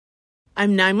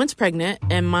I'm 9 months pregnant,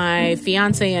 and my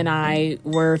fiance and I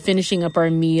were finishing up our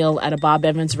meal at a Bob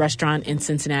Evans restaurant in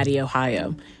Cincinnati,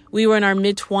 Ohio. We were in our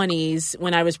mid-20s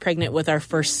when I was pregnant with our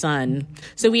first son.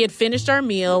 So we had finished our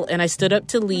meal, and I stood up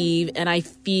to leave, and I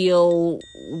feel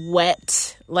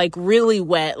wet, like really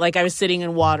wet, like I was sitting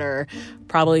in water,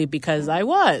 probably because I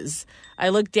was. I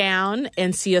look down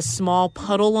and see a small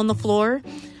puddle on the floor.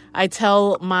 I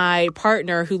tell my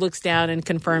partner, who looks down and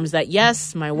confirms that,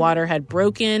 yes, my water had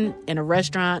broken in a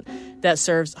restaurant that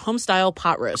serves home-style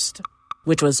pot roast,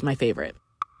 which was my favorite.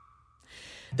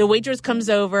 The waitress comes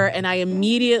over, and I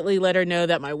immediately let her know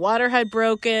that my water had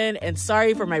broken and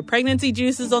sorry for my pregnancy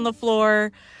juices on the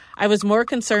floor. I was more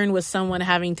concerned with someone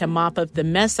having to mop up the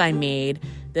mess I made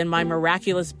than my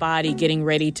miraculous body getting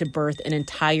ready to birth an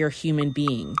entire human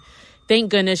being. Thank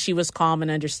goodness she was calm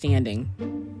and understanding.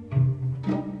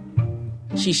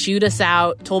 She shooed us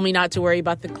out, told me not to worry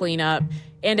about the cleanup,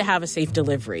 and to have a safe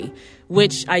delivery,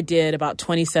 which I did about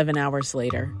 27 hours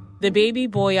later. The baby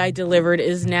boy I delivered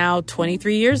is now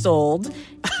 23 years old.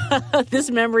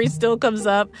 This memory still comes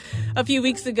up. A few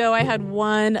weeks ago, I had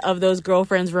one of those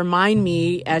girlfriends remind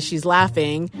me, as she's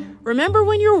laughing, "Remember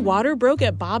when your water broke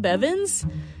at Bob Evans?"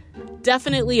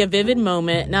 Definitely a vivid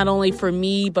moment, not only for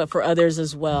me, but for others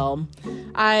as well.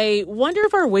 I wonder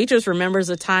if our waitress remembers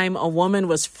a time a woman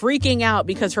was freaking out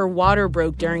because her water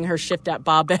broke during her shift at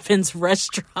Bob Evans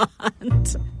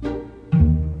restaurant.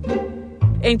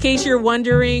 In case you're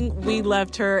wondering, we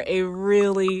left her a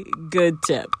really good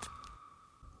tip.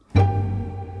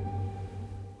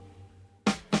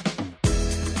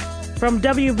 From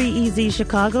WBEZ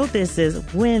Chicago, this is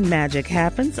When Magic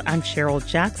Happens. I'm Cheryl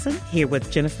Jackson, here with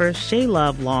Jennifer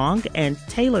Shaylove Long and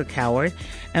Taylor Coward.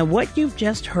 And what you've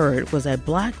just heard was a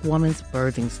Black woman's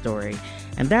birthing story.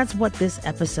 And that's what this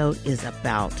episode is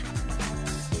about.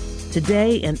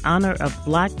 Today, in honor of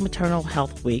Black Maternal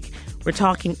Health Week, we're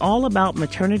talking all about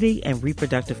maternity and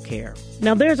reproductive care.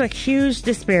 Now, there's a huge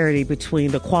disparity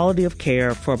between the quality of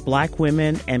care for Black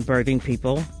women and birthing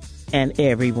people and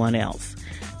everyone else.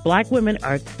 Black women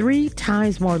are 3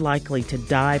 times more likely to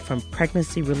die from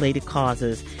pregnancy-related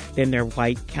causes than their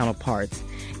white counterparts.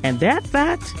 And that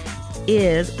fact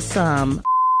is some.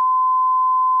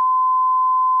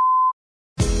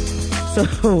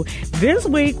 So this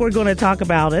week we're going to talk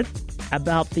about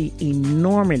the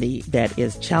enormity that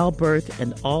is childbirth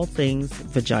and all things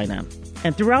vagina.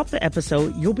 And throughout the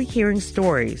episode, you'll be hearing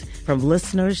stories from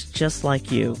listeners just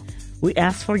like you. We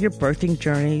asked for your birthing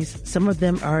journeys. Some of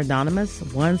them are anonymous,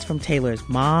 one's from Taylor's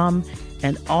mom,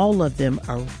 and all of them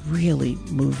are really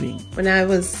moving. When I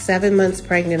was 7 months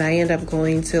pregnant, I ended up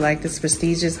going to this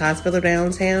prestigious hospital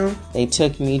downtown. They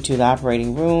took me to the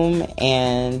operating room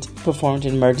and performed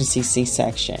an emergency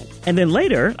C-section. And then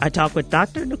later, I talked with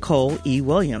Dr. Nicole E.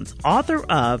 Williams, author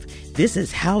of This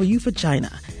Is How You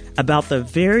Vagina, about the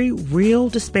very real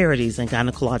disparities in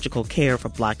gynecological care for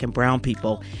Black and brown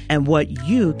people and what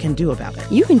you can do about it.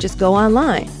 You can just go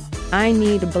online. I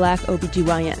need a Black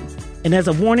OBGYN. And as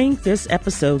a warning, this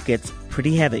episode gets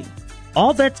pretty heavy.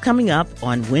 All that's coming up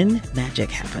on When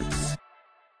Magic Happens.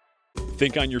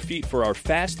 Think on your feet for our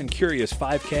Fast and Curious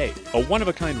 5K, a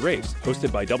one-of-a-kind race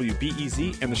hosted by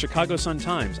WBEZ and the Chicago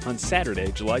Sun-Times on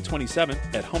Saturday, July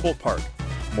 27th at Humboldt Park.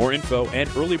 More info and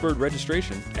early bird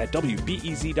registration at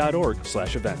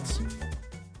wbez.org/events.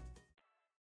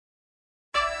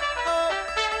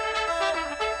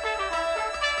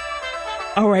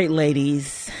 All right,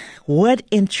 ladies, what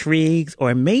intrigues or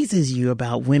amazes you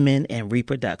about women and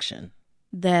reproduction?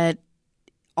 That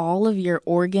all of your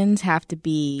organs have to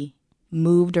be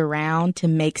moved around to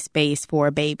make space for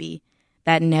a baby.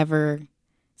 That never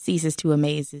ceases to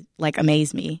amaze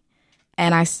me.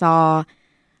 And I saw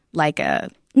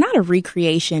not a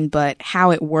recreation, but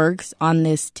how it works on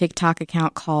this TikTok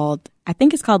account called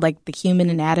the Human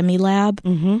Anatomy Lab.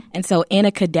 Mm-hmm. And so in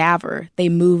a cadaver, they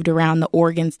moved around the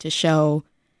organs to show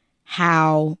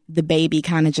how the baby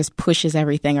kind of just pushes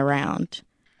everything around.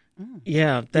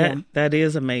 Yeah, that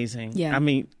is amazing. Yeah. I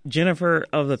mean, Jennifer,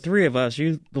 of the 3 of us,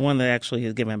 you're the one that actually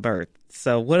has given birth.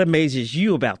 So what amazes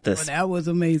you about this? Well, that was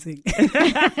amazing.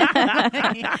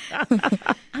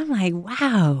 I'm like,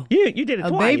 wow. You did it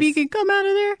twice. A baby can come out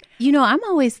of there? I'm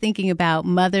always thinking about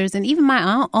mothers and even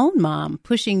my own mom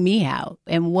pushing me out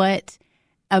and what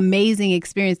amazing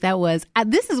experience that was.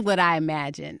 This is what I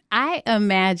imagine. I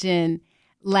imagine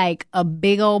like a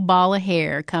big old ball of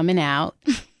hair coming out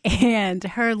and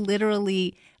her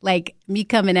literally like me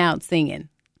coming out singing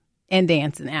and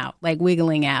dancing out, like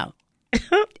wiggling out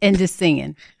and just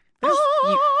singing.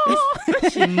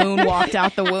 She moonwalked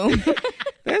out the womb.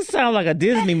 That sounds like a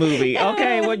Disney movie.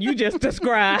 Okay, what you just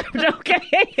described.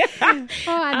 Okay.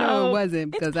 I know it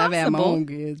wasn't because I've had my own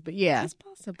kids, but yeah. It's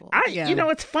possible. You know,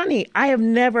 it's funny. I have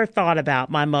never thought about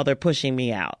my mother pushing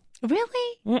me out.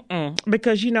 Really? Mm-mm.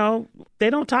 Because, you know, they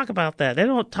don't talk about that. They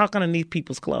don't talk underneath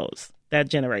people's clothes. That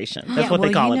generation. That's what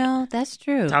they call it. You know, that's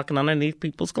true. Talking underneath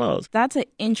people's clothes. That's an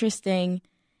interesting,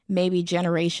 maybe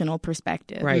generational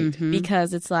perspective. Right. Mm-hmm.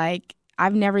 Because it's like,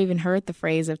 I've never even heard the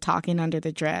phrase of talking under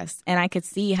the dress. And I could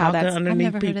see how Talking that's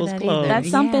underneath people's clothes.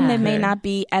 That's something that may not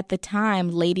be at the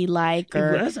time ladylike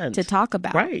or to talk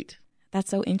about. Right. That's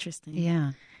so interesting.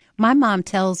 Yeah. My mom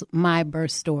tells my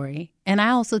birth story, and I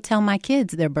also tell my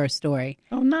kids their birth story.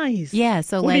 Oh, nice. Yeah.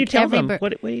 So what do you tell them?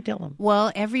 What do you tell them?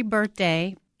 Well, every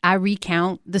birthday, I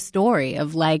recount the story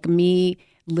of like me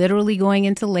literally going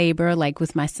into labor. Like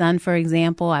with my son, for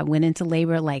example, I went into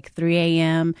labor at like 3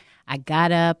 a.m. I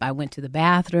got up, I went to the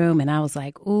bathroom, and I was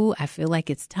like, ooh, I feel like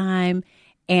it's time,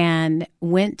 and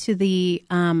went to the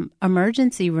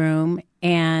emergency room.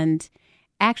 And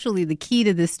actually, the key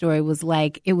to this story was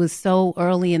like, it was so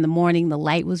early in the morning, the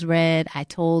light was red. I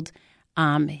told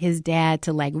his dad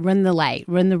to like run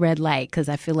the red light, because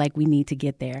I feel like we need to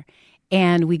get there.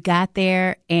 And we got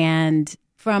there, and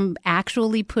from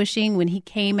actually pushing, when he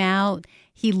came out,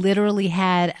 he literally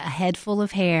had a head full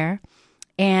of hair.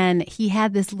 And he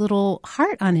had this little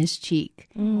heart on his cheek.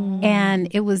 And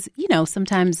it was, you know,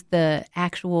 sometimes the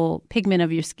actual pigment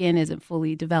of your skin isn't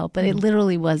fully developed, but it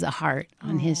literally was a heart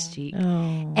on his cheek.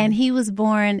 And he was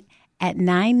born at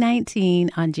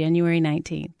 9/19 on January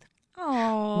 19th.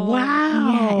 Oh,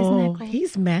 wow. Yeah, isn't that cool?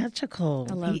 He's magical.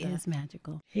 I love he is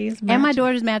magical. He's magical. And my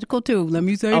daughter's magical, too. Let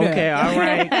me say that. Okay, all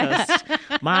right.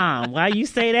 'Cause, Mom, why you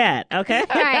say that? Okay.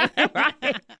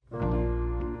 Right.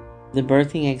 The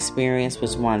birthing experience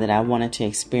was one that I wanted to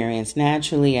experience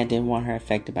naturally. I didn't want her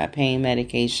affected by pain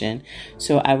medication.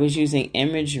 So I was using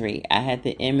imagery. I had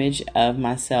the image of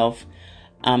myself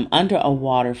under a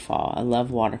waterfall. I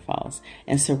love waterfalls.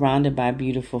 And surrounded by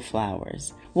beautiful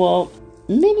flowers. Well,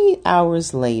 many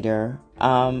hours later,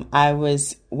 I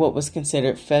was what was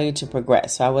considered failure to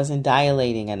progress. So I wasn't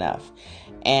dilating enough.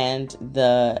 And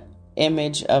the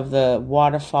image of the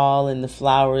waterfall and the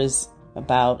flowers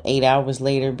about 8 hours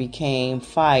later became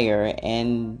fire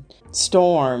and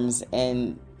storms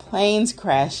and planes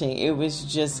crashing. It was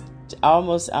just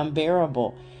almost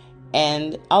unbearable.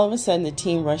 And all of a sudden the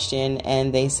team rushed in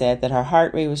and they said that her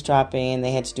heart rate was dropping and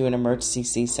they had to do an emergency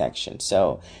C-section.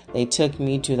 So they took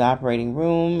me to the operating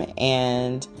room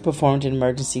and performed an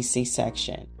emergency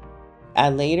C-section.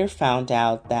 I later found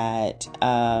out that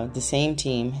the same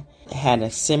team had a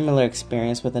similar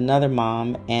experience with another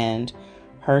mom and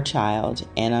her child,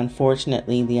 and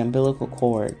unfortunately the umbilical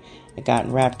cord had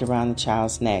gotten wrapped around the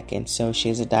child's neck, and so she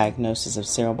has a diagnosis of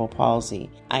cerebral palsy.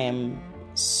 I am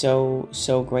so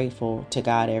grateful to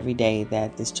God every day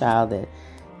that this child that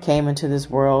came into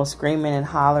this world screaming and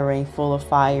hollering, full of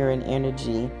fire and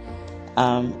energy,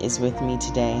 is with me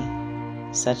today.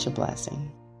 Such a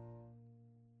blessing.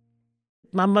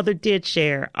 My mother did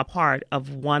share a part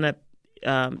of one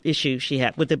issue she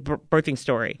had with the birthing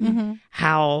story,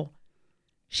 how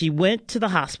she went to the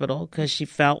hospital because she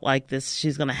felt like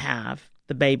she's going to have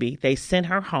the baby. They sent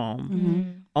her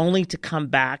home only to come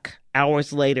back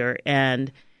hours later.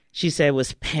 And she said it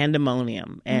was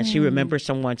pandemonium. And she remembers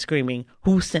someone screaming,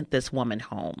 "Who sent this woman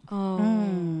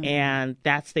home?" And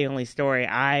that's the only story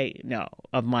I know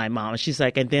of my mom. She's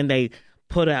like, and then they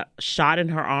put a shot in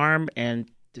her arm and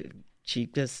she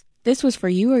just... This was for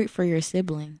you or for your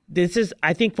sibling? This is,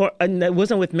 I think, it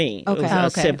wasn't with me. Okay. It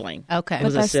was a sibling. Okay.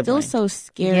 But that's still so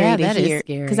scary to hear.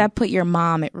 Because that put your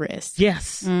mom at risk.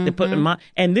 Yes. They put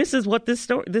and this is what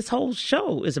this whole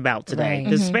show is about today. Right.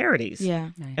 Disparities. Yeah.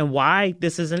 And why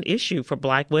this is an issue for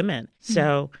Black women.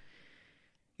 So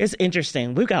it's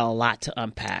interesting. We've got a lot to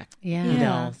unpack. Yeah. You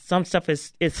know, some stuff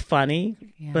is funny,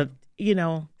 but, you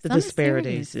know, the some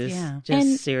disparities is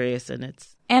just serious, and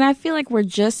it's... And I feel like we're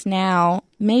just now,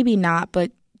 maybe not,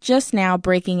 but just now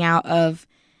breaking out of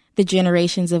the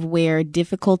generations of where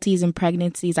difficulties in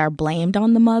pregnancies are blamed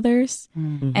on the mothers.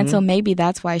 And so maybe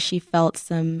that's why she felt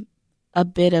a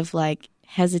bit of like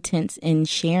hesitance in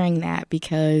sharing that,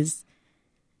 because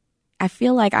I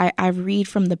feel like I read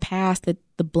from the past that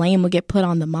the blame would get put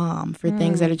on the mom for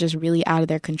things that are just really out of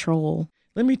their control.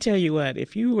 Let me tell you what,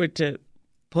 if you were to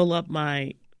pull up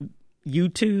my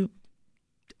YouTube,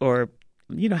 or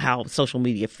you know how social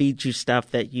media feeds you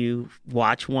stuff that you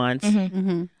watch once.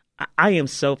 I am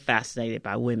so fascinated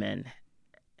by women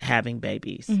having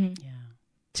babies.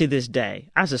 To this day,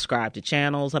 I subscribe to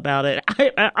channels about it.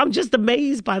 I'm just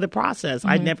amazed by the process.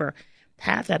 I never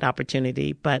had that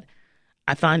opportunity, but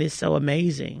I find it so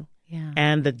amazing. Yeah.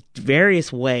 And the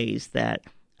various ways that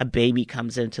a baby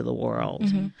comes into the world.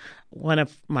 Mm-hmm. One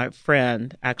of my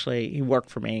friend, actually, he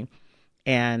worked for me,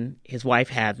 and his wife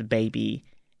had the baby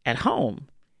at home.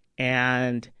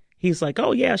 And he's like,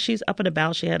 oh, yeah, she's up and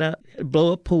about. She had a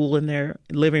blow-up pool in their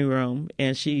living room,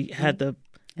 and she had the...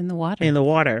 In the water. In the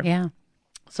water. Yeah.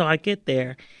 So I get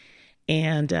there,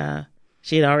 and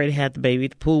she had already had the baby.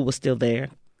 The pool was still there,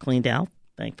 cleaned out,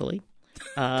 thankfully.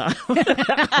 She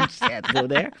had to go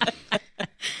there.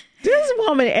 This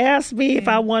woman asked me if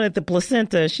I wanted the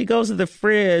placenta. She goes to the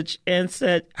fridge and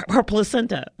said her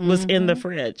placenta was in the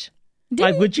fridge.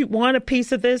 Would you want a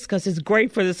piece of this? Because it's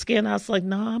great for the skin. I was like,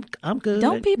 no, I'm good.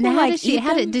 Don't people now, like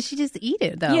did she just eat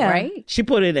it though? Yeah. Right? She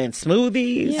put it in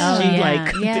smoothies.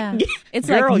 Yeah. She It's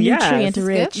girl, like nutrient yes.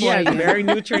 rich. Yeah, very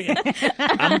nutrient.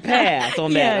 I'm a pass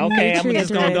on that. Yeah, Okay, I'm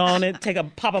just going to nutrient go on and take a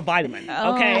pop of vitamin.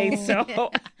 Okay,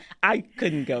 so I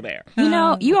couldn't go there. You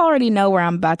know, you already know where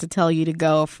I'm about to tell you to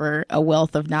go for a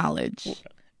wealth of knowledge.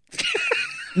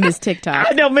 Miss TikTok.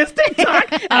 I know, Miss TikTok.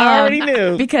 I already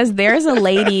knew. Because there's a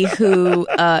lady who,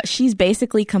 she's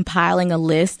basically compiling a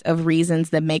list of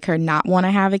reasons that make her not want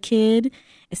to have a kid.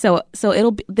 So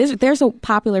it'll be, there's a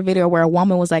popular video where a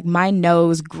woman was like, my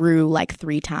nose grew like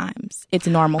 3 times its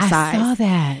normal size. I saw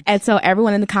that. And so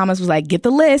everyone in the comments was like, get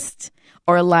the list.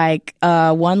 Or like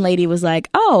one lady was like,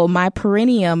 oh, my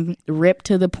perineum ripped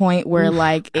to the point where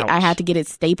like I had to get it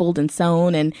stapled and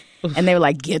sewn. And they were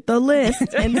like, get the list.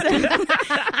 And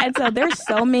so there's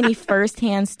so many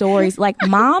firsthand stories. Like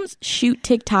moms shoot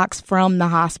TikToks from the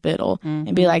hospital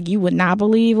and be like, you would not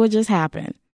believe what just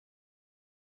happened.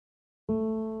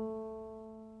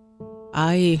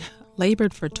 I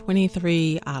labored for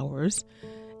 23 hours,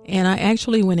 and I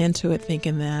actually went into it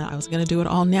thinking that I was going to do it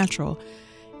all natural.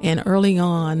 And early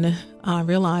on, I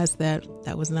realized that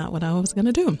that was not what I was going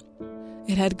to do.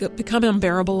 It had become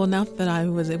unbearable enough that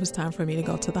it was time for me to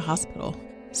go to the hospital.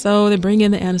 So they bring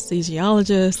in the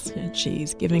anesthesiologist, and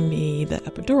she's giving me the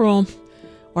epidural,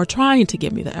 or trying to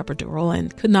give me the epidural,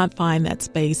 and could not find that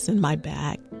space in my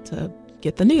back to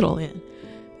get the needle in.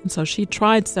 And so she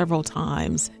tried several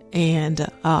times, and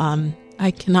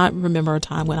I cannot remember a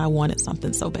time when I wanted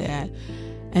something so bad.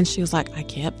 And she was like, I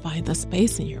can't find the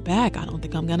space in your back. I don't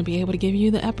think I'm going to be able to give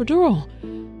you the epidural.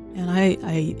 And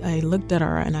I looked at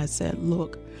her and I said,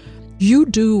 look, you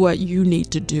do what you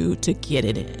need to do to get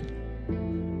it in.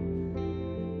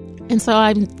 And so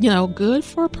I'm, good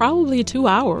for probably 2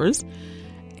 hours.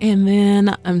 And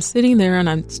then I'm sitting there and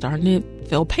I'm starting to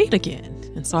feel pain again.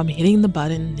 And so I'm hitting the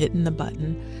button,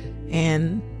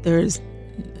 and there's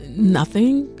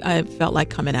nothing I felt like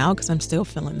coming out because I'm still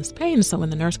feeling this pain. So when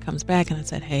the nurse comes back and I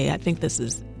said, hey, I think this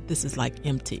is like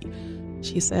empty.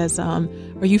 She says, are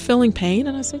you feeling pain?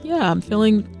 And I said, yeah, I'm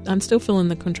still feeling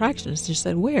the contractions. She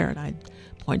said, where? And I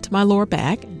point to my lower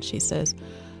back, and she says,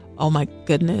 oh my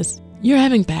goodness, you're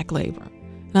having back labor.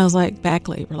 And I was like, back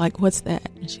labor? Like, what's that?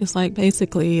 And she was like,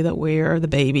 basically that where the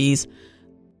baby's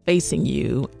facing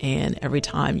you, and every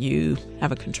time you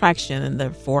have a contraction and the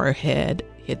forehead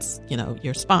hits,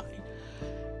 your spine.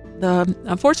 The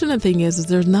unfortunate thing is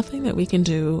there's nothing that we can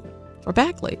do for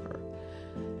back labor.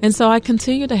 And so I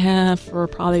continue to have for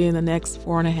probably in the next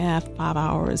 4.5, 5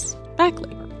 hours back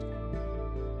labor.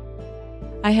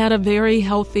 I had a very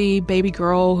healthy baby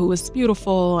girl who was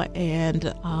beautiful,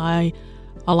 and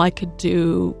all I could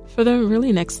do for the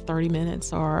really next 30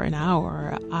 minutes or an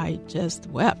hour, I just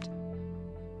wept.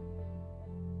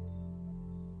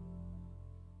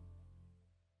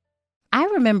 I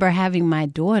remember having my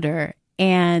daughter,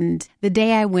 and the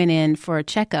day I went in for a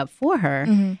checkup for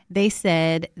her, they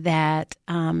said that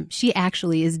she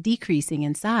actually is decreasing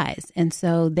in size. And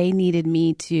so they needed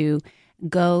me to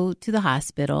go to the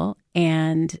hospital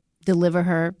and deliver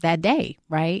her that day,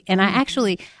 right? And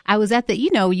I was at the,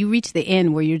 you reach the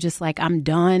end where you're just like, I'm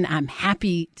done. I'm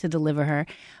happy to deliver her.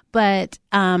 But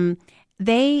I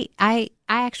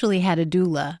actually had a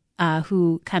doula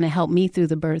who kind of helped me through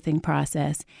the birthing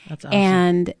process. That's awesome.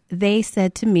 And they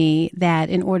said to me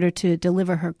that in order to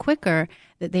deliver her quicker,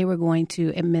 that they were going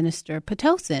to administer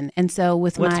Pitocin. And so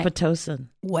what's Pitocin?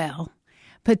 Well,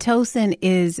 Pitocin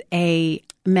is a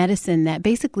medicine that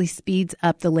basically speeds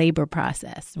up the labor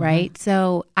process, right?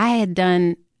 So I had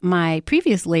done my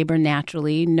previous labor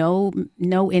naturally, no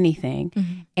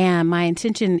anything. And my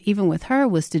intention, even with her,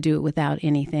 was to do it without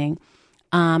anything.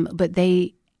 But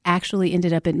they actually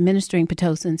ended up administering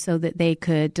Pitocin so that they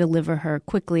could deliver her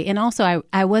quickly. And also,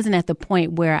 I wasn't at the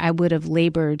point where I would have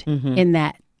labored in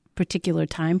that particular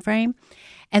time frame.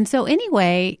 And so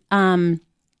anyway,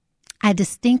 I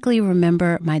distinctly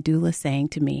remember my doula saying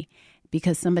to me,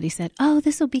 because somebody said, oh,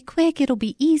 this will be quick, it'll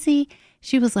be easy.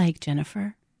 She was like,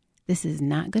 Jennifer, this is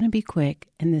not going to be quick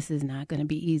and this is not going to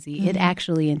be easy. Mm-hmm. It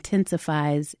actually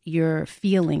intensifies your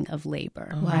feeling of labor,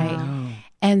 right? Wow.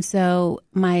 And so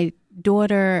my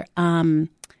daughter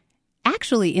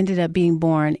actually ended up being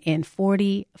born in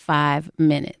 45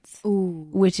 minutes,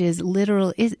 which is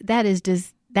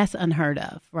that's unheard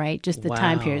of, right? Just the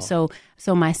time period. So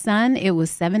my son, it was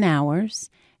 7 hours.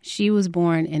 She was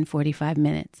born in 45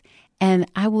 minutes. And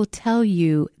I will tell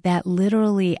you that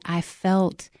literally I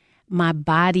felt my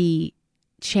body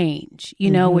change,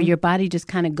 where your body just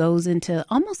kind of goes into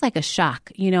almost like a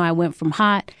shock. I went from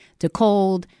hot to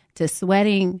cold to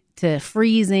sweating to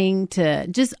freezing to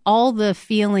just all the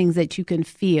feelings that you can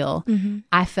feel. Mm-hmm.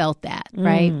 I felt that,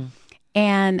 right?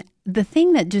 And the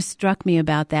thing that just struck me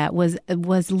about that was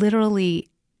literally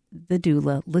the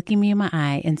doula looking me in my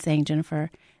eye and saying,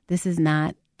 Jennifer, this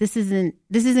isn't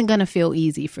going to feel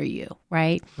easy for you,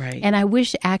 right? Right. And I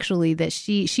wish actually that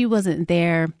she wasn't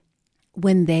there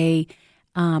when they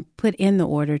put in the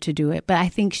order to do it. But I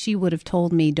think she would have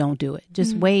told me, don't do it.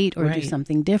 Just wait or do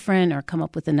something different or come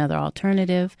up with another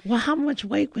alternative. Well, how much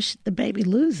weight was the baby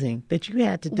losing that you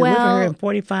had to deliver her in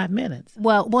 45 minutes?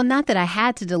 Well, not that I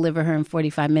had to deliver her in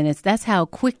 45 minutes. That's how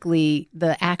quickly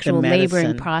the actual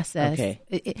laboring process,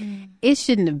 it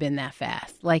shouldn't have been that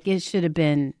fast. Like it should have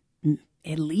been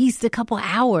at least a couple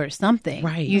hours, something,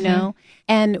 right?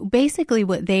 And basically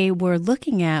what they were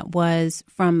looking at was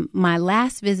from my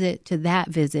last visit to that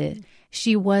visit,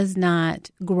 she was not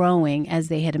growing as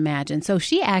they had imagined. So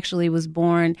she actually was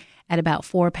born at about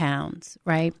 4 pounds,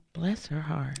 right? Bless her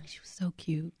heart. She was so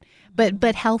cute,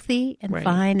 but healthy and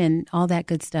fine and all that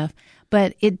good stuff.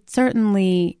 But it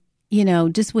certainly,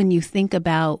 just when you think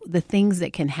about the things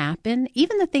that can happen,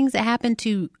 even the things that happen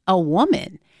to a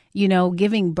woman,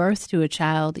 giving birth to a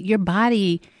child, your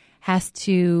body has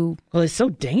to... Well, it's so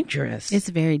dangerous. It's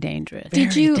very dangerous.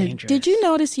 Did you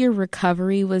notice your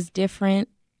recovery was different?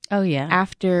 Oh, yeah.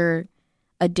 After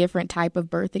a different type of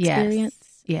birth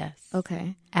experience? Yes.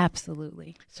 Okay.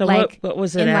 Absolutely. So what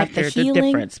was it after the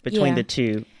difference between the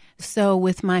two? So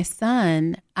with my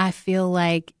son, I feel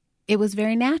like it was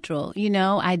very natural.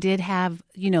 I did have,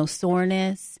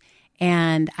 soreness,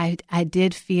 and I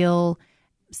did feel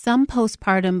some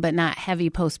postpartum, but not heavy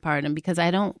postpartum, because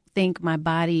I don't think my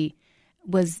body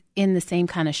was in the same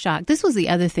kind of shock. This was the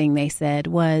other thing they said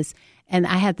was, and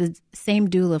I had the same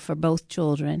doula for both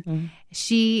children. Mm-hmm.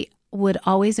 She would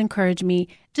always encourage me,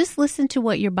 just listen to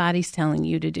what your body's telling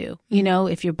you to do.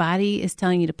 If your body is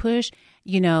telling you to push,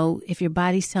 if your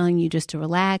body's telling you just to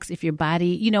relax, if your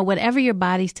body, whatever your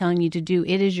body's telling you to do,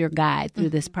 it is your guide through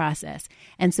this process.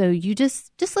 And so you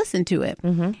just listen to it.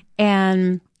 Mm-hmm.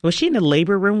 And was she in the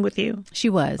labor room with you? She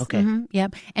was. Okay. Mm-hmm.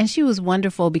 Yep. And she was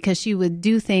wonderful because she would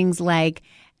do things like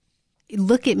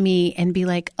look at me and be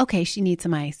like, okay, she needs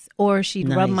some ice, or she'd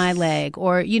rub my leg,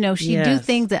 or, she'd do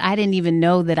things that I didn't even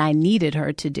know that I needed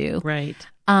her to do. Right.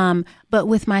 But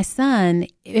with my son,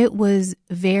 it was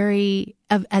very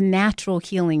a natural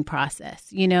healing process,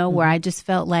 where I just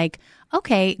felt like,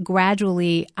 okay,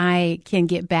 gradually I can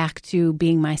get back to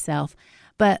being myself.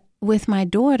 But with my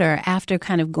daughter, after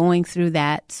kind of going through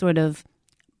that sort of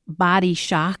body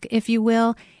shock, if you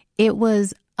will, it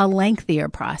was a lengthier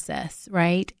process,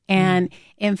 right? And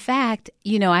in fact,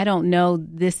 I don't know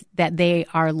that they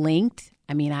are linked.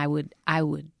 I mean, I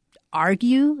would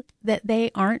argue that they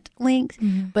aren't linked,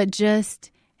 but just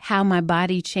how my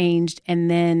body changed, and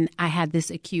then I had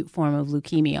this acute form of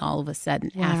leukemia all of a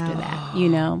sudden after that,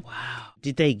 Wow.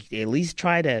 Did they at least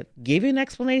try to give you an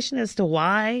explanation as to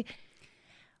why?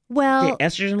 Well, the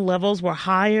estrogen levels were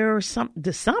higher or something.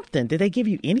 Did they give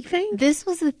you anything? This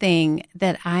was the thing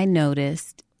that I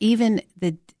noticed, even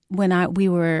when we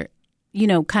were,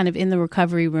 kind of in the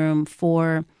recovery room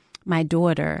for my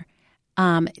daughter.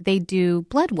 They do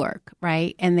blood work,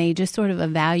 right? And they just sort of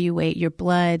evaluate your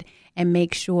blood and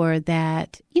make sure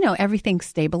that, everything's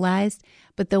stabilized.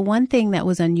 But the one thing that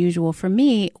was unusual for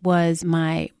me was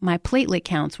my platelet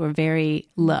counts were very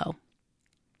low.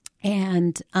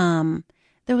 And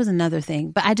there was another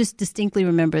thing, but I just distinctly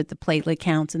remembered the platelet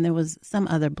counts, and there was some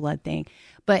other blood thing.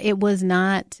 But it was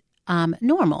not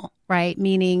normal, right?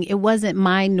 Meaning it wasn't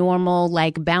my normal,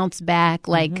 like, bounce back,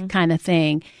 like, kind of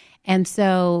thing. And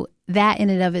so that in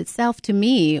and of itself, to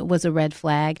me, was a red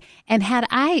flag. And had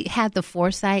I had the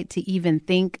foresight to even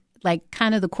think, like,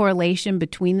 kind of the correlation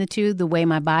between the two, the way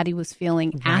my body was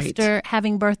feeling after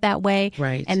having birth that way,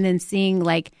 and then seeing,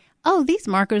 like, oh, these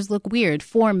markers look weird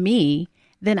for me,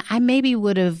 then I maybe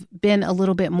would have been a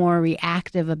little bit more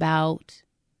reactive about,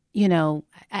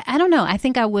 I don't know. I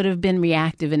think I would have been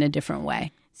reactive in a different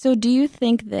way. So do you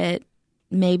think that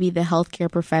maybe the healthcare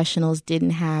professionals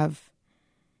didn't have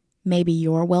maybe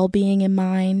your well-being in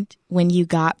mind when you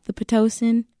got the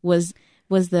Pitocin?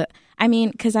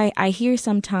 Because I hear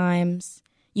sometimes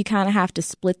you kind of have to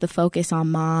split the focus on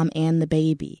mom and the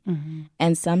baby. Mm-hmm.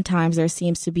 And sometimes there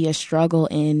seems to be a struggle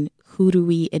in who do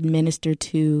we administer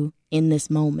to in this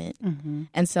moment. Mm-hmm.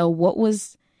 And so what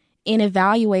was, in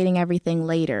evaluating everything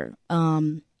later,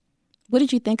 what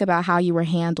did you think about how you were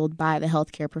handled by the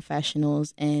healthcare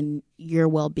professionals and your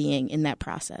well-being in that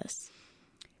process?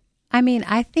 I mean,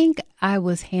 I think I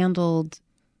was handled.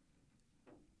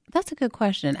 That's a good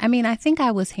question. I mean, I think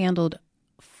I was handled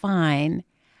fine.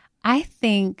 I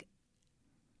think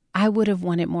I would have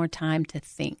wanted more time to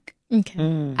think.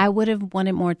 Okay. I would have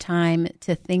wanted more time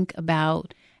to think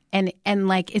about, and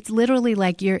like, it's literally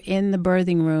like you're in the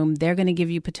birthing room, they're going to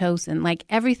give you Pitocin. Like,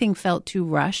 everything felt too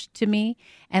rushed to me.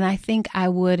 And I think I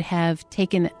would have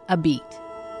taken a beat.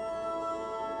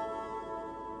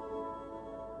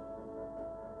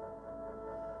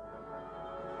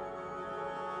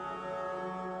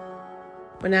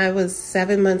 When I was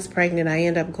 7 months pregnant, I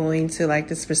ended up going to like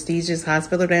this prestigious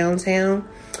hospital downtown.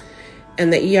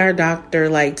 And the ER doctor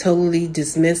like totally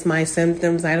dismissed my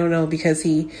symptoms. I don't know, because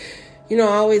he, I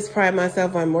always pride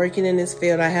myself on working in this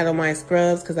field. I had on my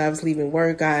scrubs because I was leaving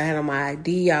work. I had on my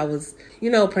ID. I was,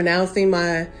 pronouncing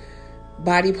my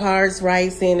body parts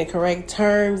right, saying the correct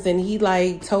terms. And he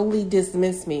like totally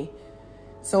dismissed me.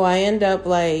 So I end up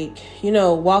like,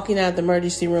 walking out the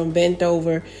emergency room, bent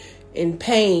over in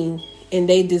pain. And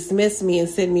they dismissed me and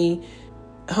sent me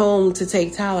home to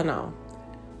take Tylenol.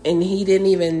 And he didn't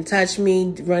even touch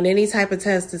me, run any type of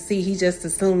test to see. He just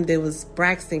assumed it was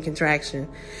Braxton contraction,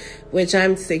 which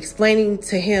I'm explaining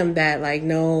to him that, like,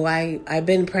 no, I've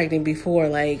been pregnant before.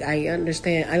 Like, I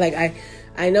understand.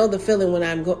 I know the feeling when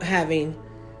I'm having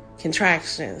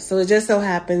contractions. So it just so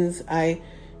happens I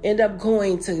end up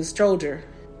going to Stroger.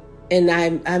 And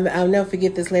I'll never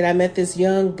forget this lady. I met this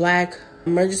young black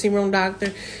emergency room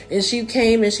doctor, and she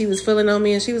came and she was feeling on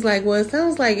me, and she was like, well, it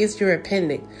sounds like it's your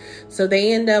appendix. So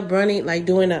they end up doing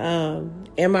a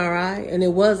MRI, and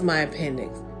it was my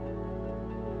appendix.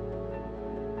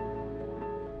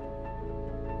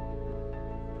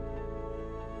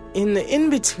 In the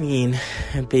in-between,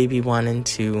 baby 1 and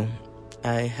 2,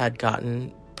 I had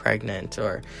gotten pregnant,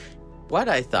 or what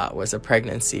I thought was a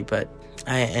pregnancy, but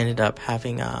I ended up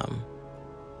having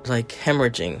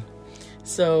hemorrhaging.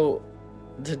 So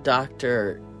the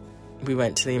doctor, we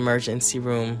went to the emergency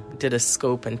room, did a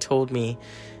scope, and told me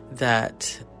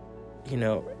that,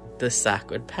 the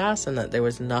sac would pass and that there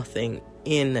was nothing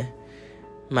in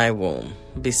my womb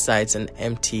besides an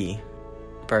empty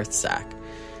birth sac.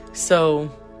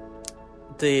 So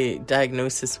the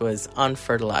diagnosis was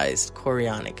unfertilized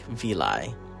chorionic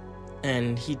villi.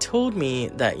 And he told me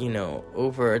that,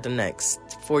 over the next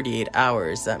 48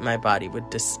 hours that my body would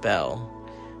dispel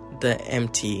the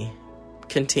empty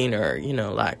container,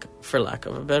 for lack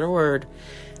of a better word.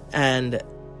 And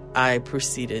I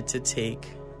proceeded to take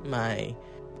my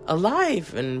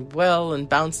alive and well and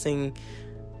bouncing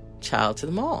child to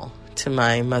the mall. To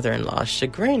my mother-in-law's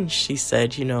chagrin, she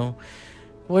said,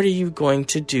 what are you going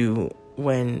to do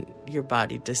when your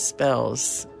body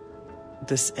dispels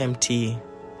this empty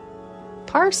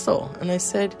parcel? And I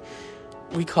said,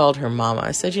 we called her Mama.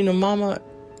 I said, Mama,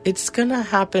 it's going to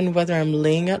happen whether I'm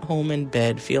laying at home in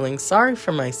bed feeling sorry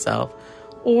for myself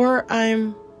or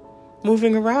I'm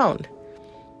moving around.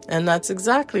 And that's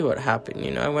exactly what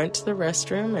happened. I went to the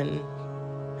restroom and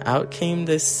out came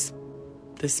this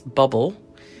bubble,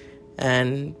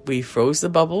 and we froze the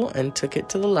bubble and took it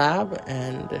to the lab,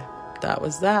 and that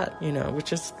was that,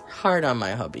 which is hard on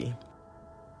my hubby.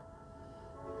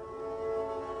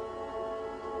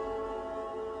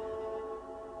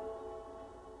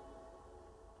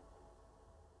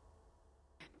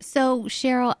 So,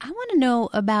 Cheryl, I want to know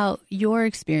about your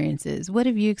experiences. What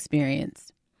have you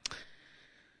experienced?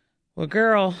 Well,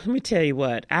 girl, let me tell you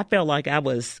what. I felt like I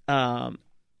was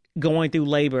going through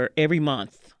labor every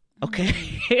month,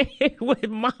 okay? With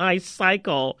my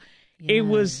cycle.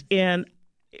 Yes.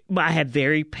 I had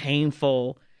very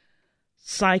painful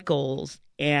cycles,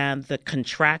 and the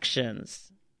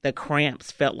contractions, the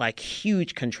cramps felt like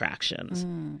huge contractions.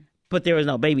 But there was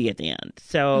no baby at the end.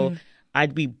 So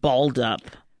I'd be balled up.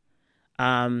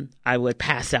 I would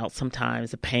pass out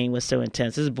sometimes. The pain was so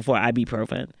intense. This is before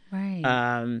ibuprofen.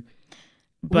 Right.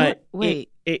 But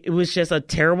it was just a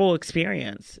terrible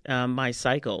experience, my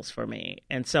cycles for me.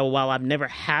 And so while I've never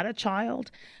had a child,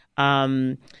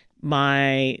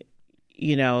 my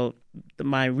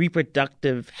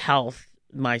reproductive health,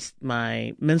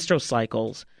 my menstrual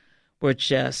cycles were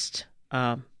just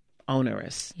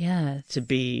onerous. Yes. To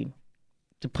be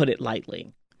to put it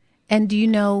lightly. And do you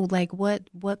know, like, what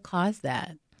caused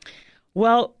that?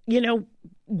 Well,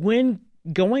 when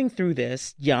going through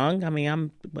this young,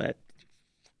 I'm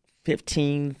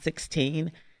 15,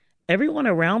 16, everyone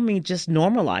around me just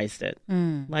normalized it.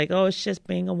 Like, oh, it's just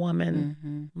being a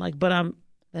woman. Like, but I'm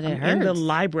in the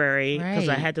library because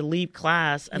I had to leave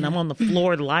class and I'm on the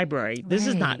floor of the library. This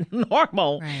is not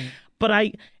normal. Right. But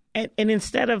and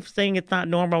instead of saying it's not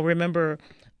normal, remember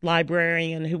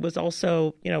librarian who was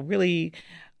also, really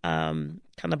kind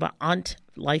of an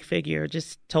aunt-like figure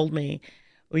just told me,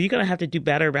 well, you're going to have to do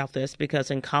better about this because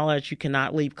in college you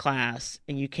cannot leave class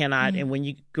and you cannot, and when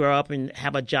you grow up and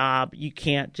have a job, you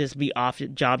can't just be off your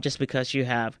job just because you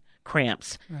have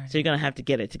cramps. Right. So you're going to have to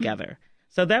get it together.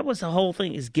 So that was the whole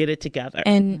thing, is get it together.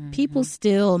 And people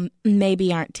still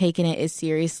maybe aren't taking it as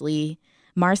seriously.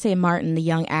 Marseille Martin, the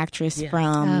young actress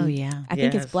from, I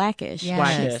think it's Blackish.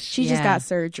 Blackish. She just got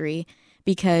surgery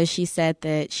because she said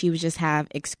that she would just have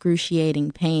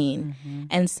excruciating pain.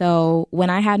 And so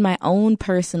when I had my own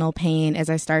personal pain as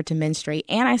I started to menstruate,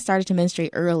 and I started to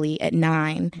menstruate early at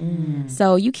 9,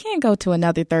 so you can't go to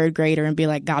another third grader and be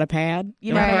like, got a pad?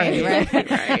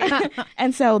 Right.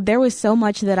 And so there was so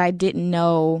much that I didn't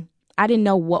know. I didn't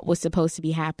know what was supposed to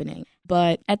be happening.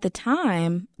 But at the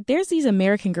time, there's these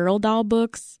American Girl doll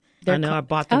books. I know. I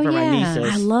bought them for my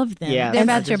nieces. I love them. Yeah, they're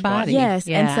about your body. Yes.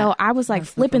 Yeah. And so I was like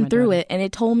flipping through it, and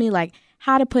it told me like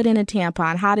how to put in a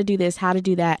tampon, how to do this, how to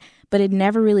do that. But it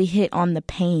never really hit on the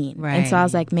pain. Right. And so I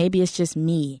was like, maybe it's just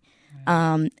me.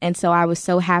 And so I was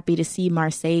so happy to see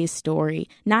Marseille's story.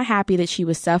 Not happy that she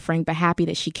was suffering, but happy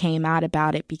that she came out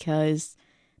about it because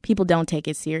people don't take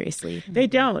it seriously. They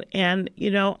don't. And,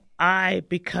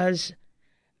 because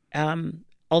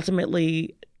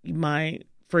ultimately my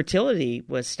fertility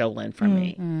was stolen from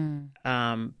me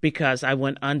because I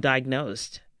went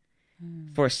undiagnosed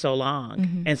for so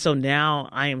long. And so now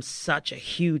I am such a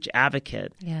huge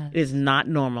advocate. It is not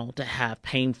normal to have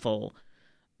painful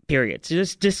periods.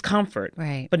 Just discomfort.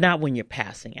 Right. But not when you're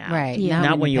passing out. Right. Yeah.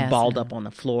 Not when you're balled up on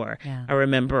the floor. Yeah. I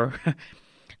remember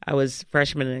I was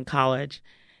freshman in college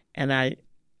and I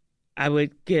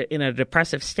would get in a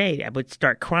depressive state. I would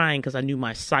start crying because I knew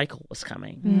my cycle was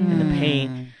coming and the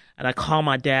pain. And I called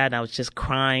my dad and I was just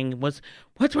crying. What's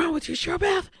wrong with you, Cheryl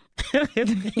Beth? Cheryl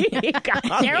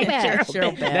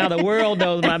Beth. Now the world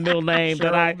knows my middle name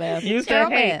that I used to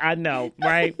hate. I know,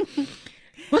 right?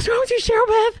 What's wrong with you, Cheryl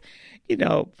Beth?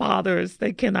 Fathers,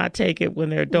 they cannot take it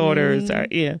when their daughters are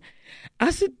in. I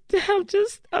said, Dad,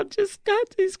 I've just got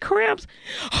these cramps.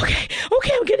 Okay,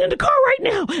 I'm getting in the car right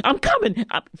now. I'm coming.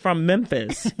 I'm from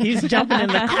Memphis. He's jumping in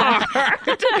the car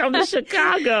to come to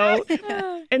Chicago.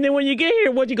 And then when you get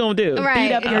here, what you going to do? Right.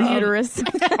 Beat up your uterus.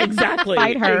 Exactly.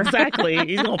 Fight her. Exactly.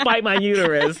 He's going to fight my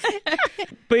uterus.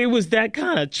 But it was that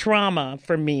kind of trauma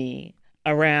for me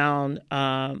around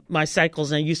my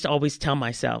cycles. And I used to always tell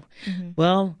myself,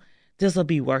 well, this will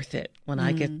be worth it when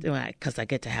I get, because I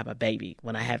get to have a baby.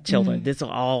 When I have children, this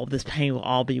pain will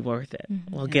all be worth it.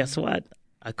 Well, guess what?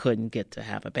 I couldn't get to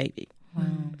have a baby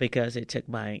because it took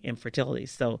my infertility.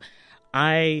 So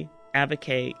I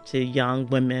advocate to young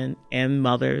women and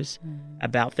mothers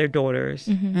about their daughters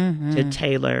to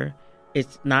tailor.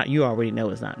 It's not, you already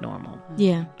know it's not normal.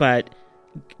 Yeah. But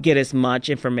get as much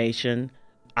information.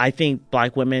 I think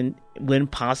Black women, when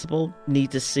possible, need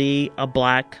to see a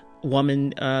Black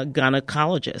woman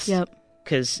gynecologist. Yep.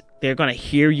 Because they're going to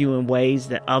hear you in ways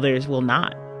that others will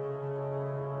not.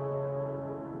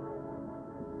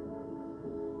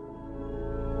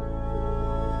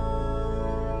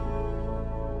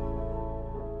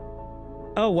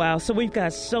 Oh, wow. So we've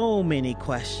got so many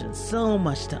questions, so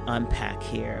much to unpack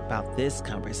here about this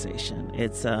conversation.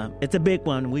 It's a big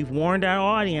one. We've warned our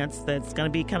audience that it's going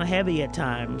to be kind of heavy at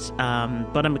times,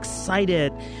 but I'm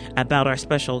excited about our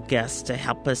special guest to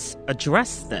help us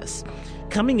address this.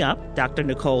 Coming up, Dr.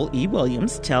 Nicole E.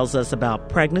 Williams tells us about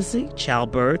pregnancy,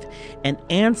 childbirth, and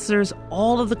answers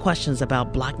all of the questions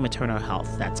about Black maternal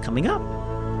health. That's coming up.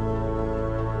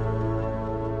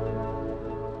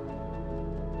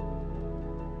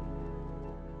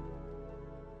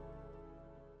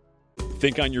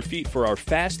 Think on your feet for our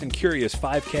Fast and Curious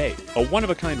 5K, a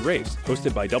one-of-a-kind race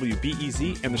hosted by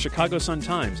WBEZ and the Chicago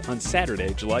Sun-Times on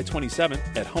Saturday, July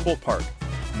 27th at Humboldt Park.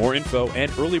 More info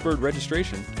and early bird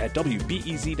registration at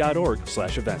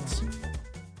wbez.org/events.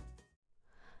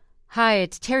 Hi,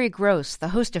 it's Terry Gross, the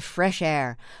host of Fresh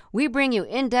Air. We bring you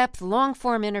in-depth,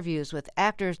 long-form interviews with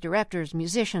actors, directors,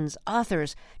 musicians,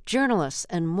 authors, journalists,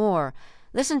 and more.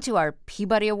 Listen to our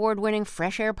Peabody Award-winning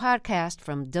Fresh Air podcast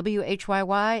from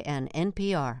WHYY and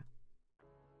NPR.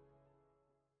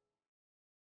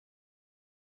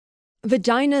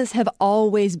 vaginas have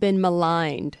always been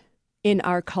maligned in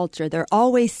our culture. They're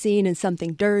always seen as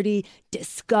something dirty,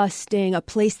 disgusting, a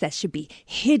place that should be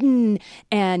hidden,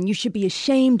 and you should be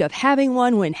ashamed of having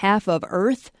one when half of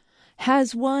Earth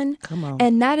has one. Come on.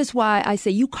 And that is why I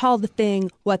say you call the thing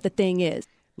what the thing is.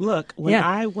 Look, when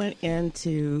I went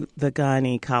into the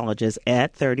gynecologist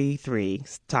at 33,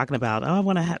 talking about, I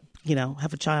want to have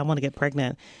a child, I want to get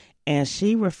pregnant. And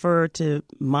she referred to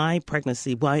my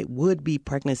pregnancy, would-be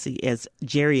pregnancy, as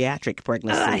geriatric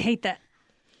pregnancy. I hate that.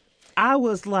 I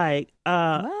was like,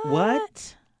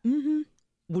 what? Mm-hmm.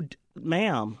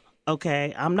 Ma'am,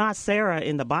 okay, I'm not Sarah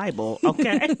in the Bible,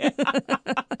 okay?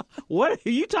 What are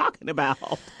you talking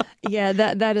about? Yeah,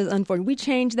 that is unfortunate. We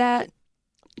changed that.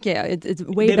 Yeah, it's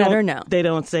way better now. They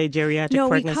don't say geriatric pregnancy? No,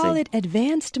 we call it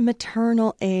advanced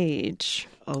maternal age.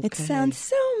 Okay. It sounds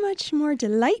so much more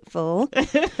delightful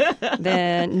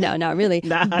than, no, not really.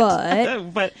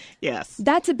 But yes.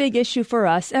 That's a big issue for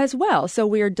us as well. So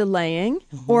we're delaying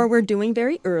or we're doing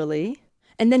very early.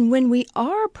 And then when we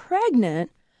are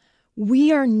pregnant,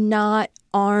 we are not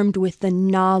armed with the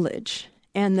knowledge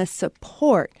and the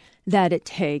support that it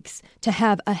takes to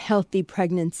have a healthy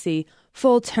pregnancy,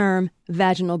 full-term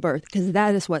vaginal birth, because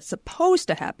that is what's supposed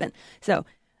to happen. So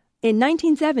in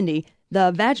 1970,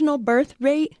 the vaginal birth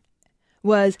rate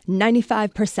was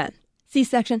 95%.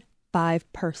 C-section, 5%,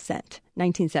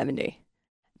 1970.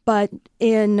 But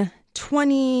in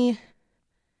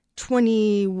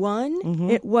 2021,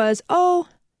 it was,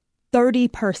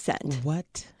 30%.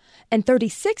 What? And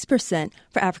 36%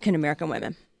 for African-American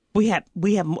women. We have,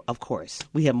 of course,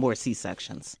 we have more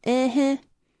C-sections.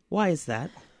 Why is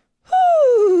that?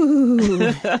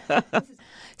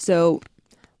 So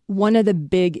one of the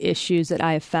big issues that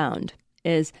I have found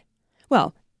is,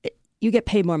 you get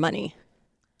paid more money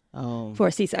for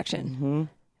a C-section.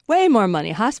 Way more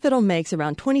money. Hospital makes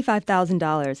around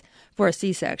 $25,000 for a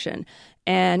C-section.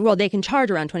 And, they can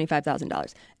charge around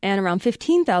 $25,000 and around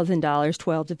 $15,000,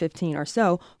 12 to 15 or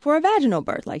so, for a vaginal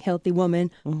birth, like healthy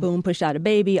woman, boom, pushed out a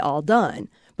baby, all done.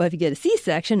 But if you get a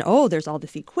C-section, there's all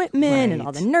this equipment and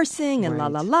all the nursing and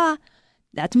la.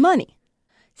 That's money.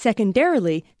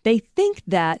 Secondarily, they think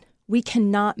that we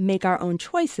cannot make our own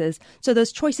choices, so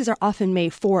those choices are often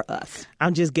made for us.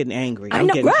 I'm just getting angry. I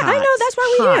know, getting hot. I know, that's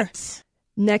why we're here. Hot.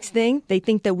 Next thing, they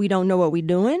think that we don't know what we're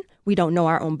doing. We don't know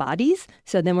our own bodies.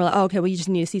 So then we're like, okay, you just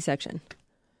need a C-section.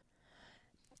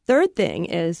 Third thing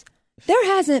is there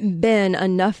hasn't been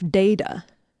enough data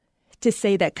to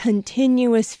say that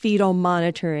continuous fetal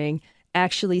monitoring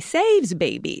actually saves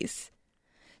babies.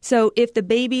 So if the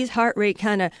baby's heart rate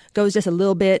kind of goes just a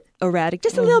little bit erratic,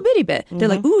 just a little bitty bit, they're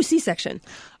like, ooh, C-section.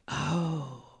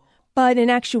 Oh. But in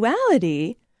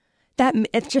actuality, that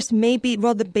it just may be,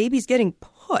 the baby's getting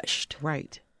pushed.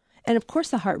 Right. And of course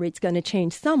the heart rate's going to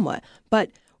change somewhat, but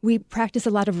we practice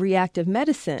a lot of reactive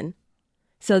medicine.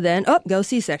 So then, go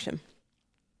C-section.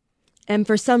 And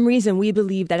for some reason, we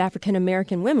believe that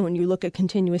African-American women, when you look at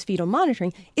continuous fetal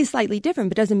monitoring, is slightly different,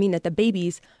 but doesn't mean that the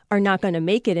babies are not going to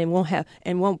make it and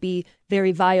won't be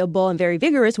very viable and very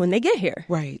vigorous when they get here.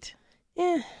 Right.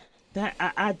 Yeah. That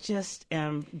I just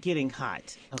am getting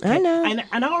hot. Okay? I know.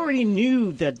 And I already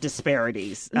knew the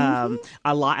disparities. A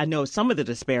lot. I know some of the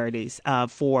disparities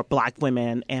for Black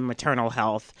women and maternal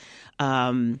health,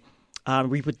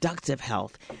 reproductive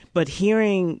health. But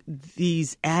hearing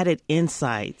these added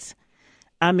insights,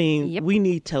 we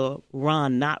need to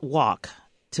run, not walk,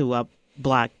 to a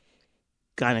Black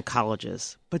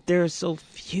gynecologist. But there are so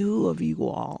few of you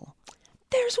all.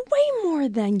 There's way more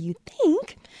than you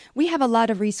think. We have a lot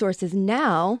of resources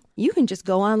now. You can just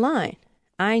go online.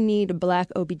 I need a Black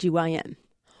OBGYN.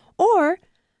 Or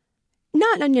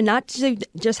not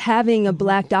just having a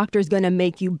Black doctor is going to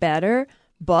make you better,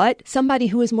 but somebody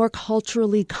who is more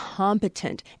culturally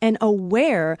competent and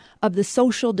aware of the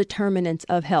social determinants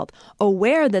of health,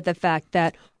 aware that the fact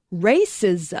that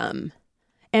racism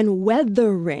and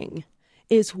weathering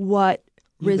is what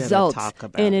results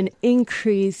in an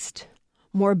increased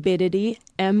morbidity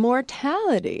and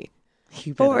mortality.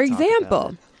 For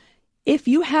example, if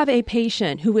you have a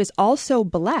patient who is also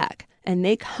Black and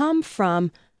they come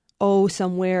from,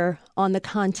 somewhere on the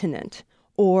continent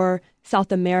or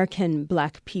South American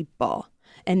Black people,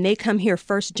 and they come here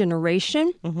first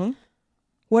generation,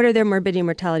 what are their morbidity and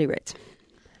mortality rates?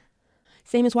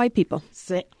 Same as white people.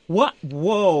 What?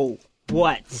 Whoa.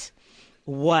 What?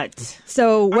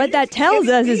 So what that tells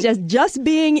us is just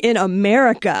being in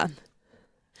America.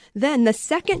 Then the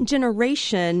second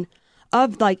generation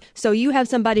of so you have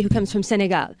somebody who comes from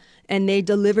Senegal and they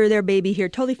deliver their baby here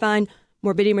totally fine,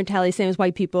 morbidity, mortality, same as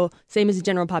white people, same as the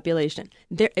general population.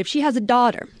 If she has a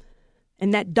daughter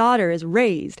and that daughter is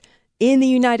raised in the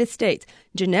United States.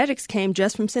 Genetics came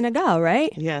just from Senegal,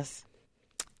 right? Yes.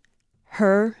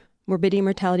 Her morbidity and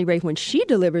mortality rate when she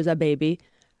delivers a baby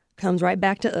comes right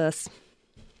back to us.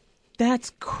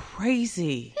 That's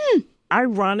crazy. I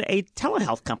run a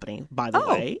telehealth company, by the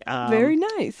way. Very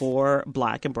nice. For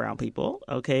Black and brown people,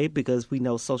 okay, because we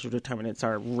know social determinants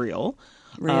are real.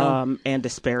 And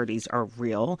disparities are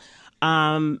real.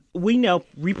 We know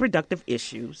reproductive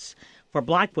issues for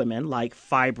Black women like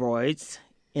fibroids,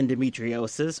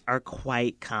 endometriosis are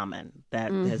quite common.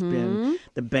 That has been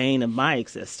the bane of my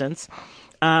existence.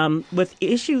 With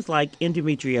issues like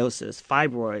endometriosis,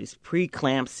 fibroids,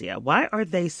 preeclampsia, why are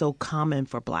they so common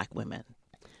for Black women?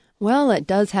 Well, it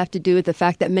does have to do with the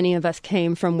fact that many of us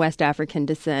came from West African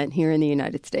descent here in the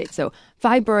United States. So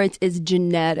fibroids is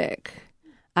genetic.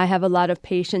 I have a lot of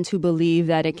patients who believe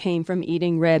that it came from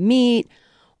eating red meat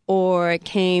or it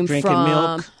came Drinking from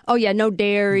milk. Oh, yeah, no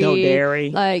dairy. No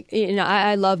dairy. Like,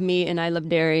 I love meat and I love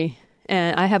dairy.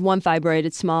 And I have one fibroid.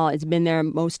 It's small. It's been there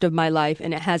most of my life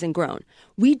and it hasn't grown.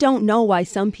 We don't know why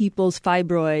some people's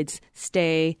fibroids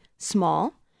stay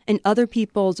small and other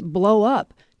people's blow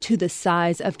up to the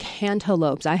size of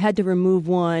cantaloupes. I had to remove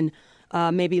one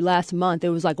maybe last month. It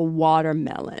was like a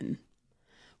watermelon.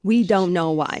 We don't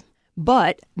know why.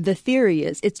 But the theory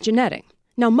is it's genetic.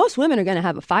 Now, most women are going to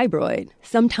have a fibroid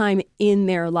sometime in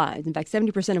their lives. In fact,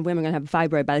 70% of women are going to have a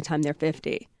fibroid by the time they're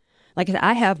 50. Like I said,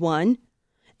 I have one,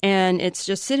 and it's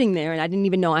just sitting there, and I didn't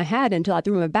even know I had it until I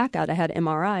threw my back out. I had an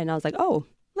MRI, and I was like, oh,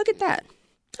 look at that.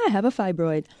 I have a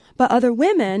fibroid. But other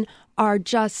women are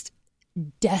just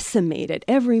decimated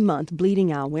every month,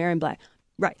 bleeding out, wearing black.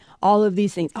 Right. All of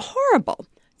these things. Horrible.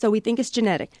 So we think it's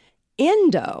genetic.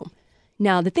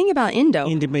 Now, the thing about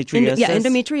endometriosis.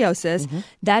 Endometriosis,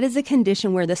 that is a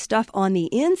condition where the stuff on the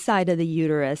inside of the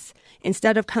uterus,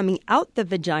 instead of coming out the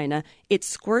vagina, it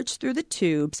squirts through the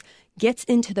tubes, gets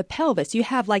into the pelvis. You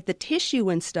have like the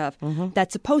tissue and stuff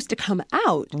that's supposed to come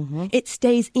out. It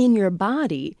stays in your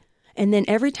body. And then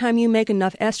every time you make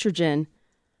enough estrogen,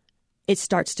 it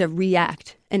starts to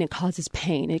react and it causes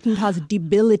pain. It can cause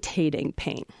debilitating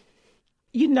pain.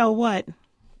 You know what?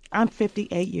 I'm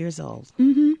 58 years old.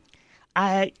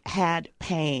 I had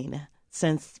pain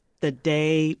since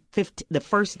the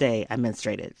first day I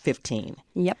menstruated, 15.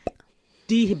 Yep.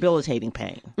 Debilitating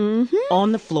pain.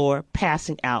 On the floor,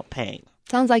 passing out pain.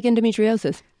 Sounds like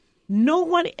endometriosis. No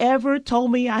one ever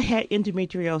told me I had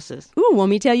endometriosis. Ooh, want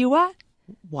me to tell you why?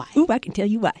 Why? Ooh, I can tell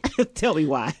you why. Tell me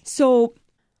why. So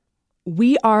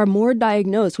we are more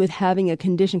diagnosed with having a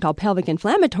condition called pelvic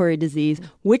inflammatory disease,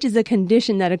 which is a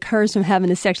condition that occurs from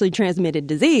having a sexually transmitted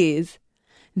disease,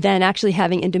 than actually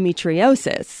having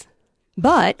endometriosis.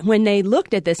 But when they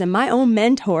looked at this, and my own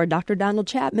mentor, Dr. Donald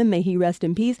Chapman, may he rest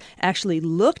in peace, actually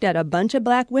looked at a bunch of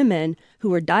Black women who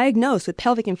were diagnosed with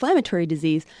pelvic inflammatory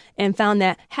disease and found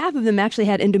that half of them actually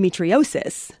had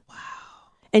endometriosis. Wow.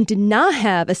 And did not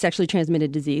have a sexually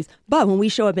transmitted disease. But when we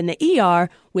show up in the ER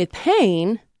with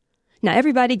pain, now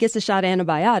everybody gets a shot of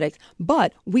antibiotics,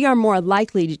 but we are more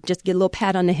likely to just get a little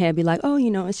pat on the head, be like, oh,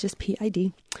 it's just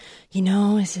PID.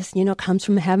 It's just, comes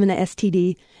from having an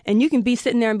STD. And you can be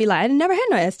sitting there and be like, I never had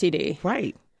no STD.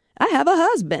 Right. I have a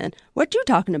husband. What you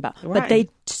talking about? Right. But they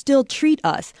still treat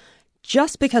us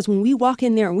just because when we walk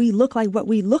in there and we look like what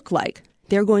we look like,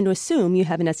 they're going to assume you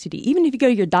have an STD. Even if you go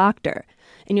to your doctor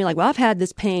and you're like, well, I've had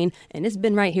this pain and it's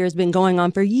been right here. It's been going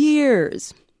on for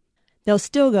years. They'll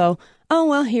still go, oh,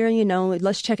 well, here,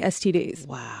 let's check STDs.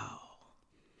 Wow.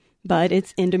 But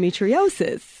it's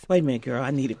endometriosis. Wait a minute, girl. I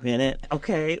need a minute,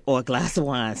 okay? Or a glass of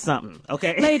wine, something,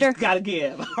 okay? Later. Gotta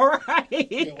give. All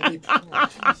right.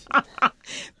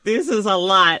 This is a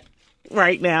lot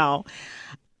right now.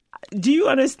 Do you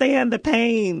understand the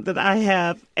pain that I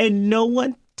have? And no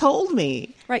one told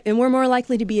me. Right. And we're more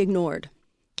likely to be ignored.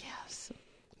 Yes.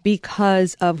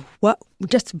 Because of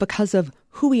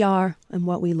who we are and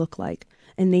what we look like.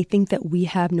 And they think that we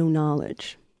have no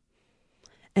knowledge.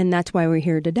 And that's why we're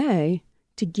here today,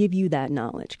 to give you that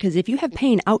knowledge. Because if you have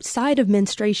pain outside of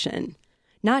menstruation,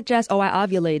 not just, I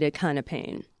ovulated kind of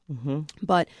pain,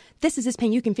 but this is this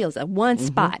pain you can feel. It's at one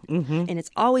spot, and it's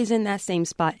always in that same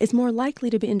spot. It's more likely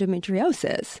to be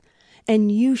endometriosis.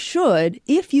 And you should,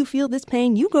 if you feel this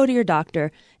pain, you go to your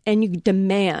doctor and you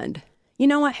demand, you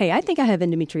know what, hey, I think I have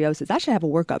endometriosis. I should have a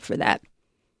workup for that.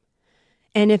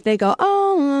 And if they go,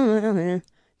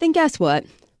 then guess what?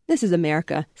 This is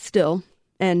America still.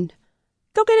 And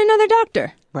go get another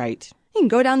doctor. Right. You can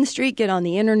go down the street, get on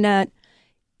the internet,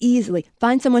 easily.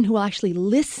 Find someone who will actually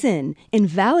listen and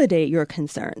validate your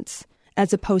concerns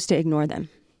as opposed to ignore them.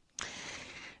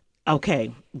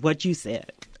 Okay, what you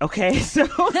said. Okay, so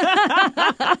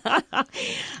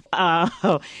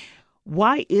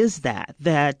Why is that?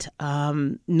 That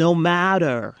no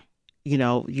matter,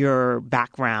 your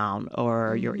background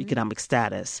or your economic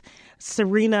status,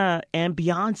 Serena and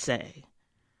Beyonce.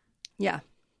 Yeah.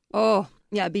 Oh,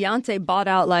 yeah. Beyonce bought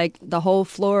out like the whole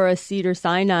floor of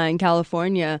Cedars-Sinai in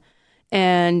California,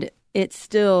 and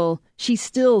she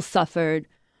still suffered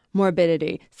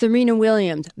morbidity. Serena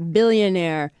Williams,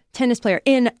 billionaire, tennis player,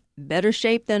 in better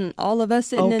shape than all of us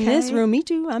sitting in this room. Me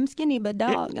too. I'm skinny, but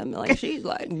dog. I'm like, she's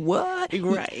like, what?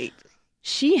 Right.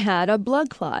 She had a blood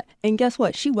clot. And guess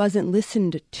what? She wasn't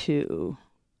listened to.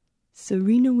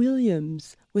 Serena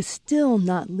Williams was still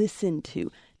not listened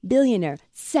to. Billionaire,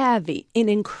 savvy, in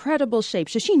incredible shape.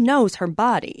 So she knows her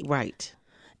body. Right.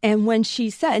 And when she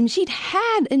said, and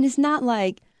it's not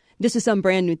like this is some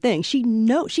brand new thing.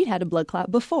 She'd had a blood clot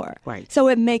before. Right. So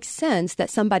it makes sense that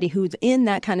somebody who's in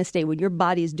that kind of state where your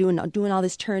body is doing all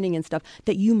this churning and stuff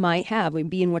that you might have would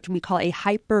be in what we call a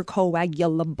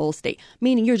hypercoagulable state,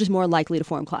 meaning you're just more likely to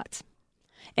form clots.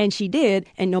 And she did,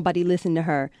 and nobody listened to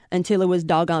her until it was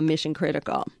doggone mission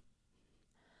critical.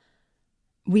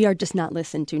 We are just not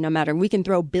listened to, no matter. We can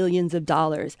throw billions of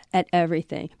dollars at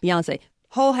everything. Beyonce,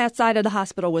 whole side of the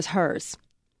hospital was hers,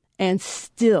 and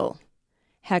still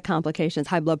had complications,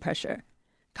 high blood pressure.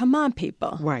 Come on,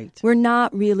 people. Right. We're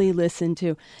not really listened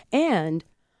to. And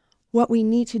what we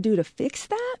need to do to fix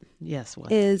that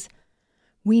is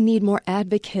we need more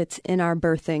advocates in our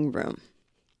birthing room.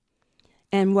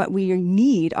 And what we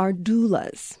need are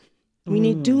doulas. We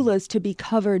need doulas to be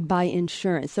covered by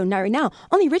insurance. So now, right now,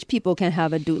 only rich people can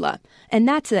have a doula. And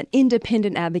that's an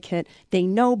independent advocate. They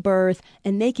know birth,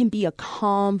 and they can be a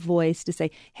calm voice to say,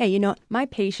 hey, my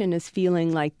patient is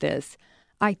feeling like this.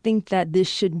 I think that this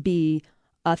should be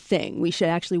a thing. We should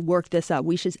actually work this up.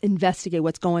 We should investigate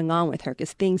what's going on with her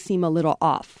because things seem a little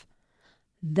off.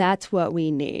 That's what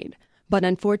we need. But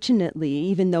unfortunately,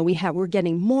 even though we're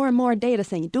getting more and more data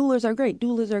saying doulas are great,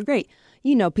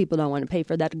 people don't want to pay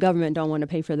for that. The government don't want to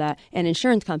pay for that. And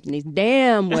insurance companies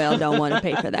damn well don't want to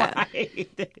pay for that. Right.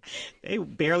 They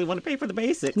barely want to pay for the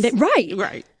basics.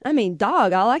 Right. I mean,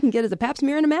 dog, all I can get is a pap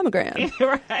smear and a mammogram.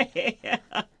 Right.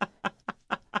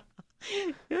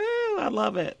 Ooh, I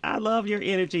love it. I love your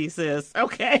energy, sis.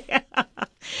 Okay.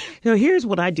 So here's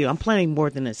what I do. I'm planting more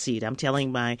than a seed. I'm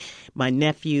telling my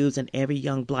nephews and every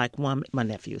young Black woman, my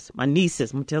nieces, I'm going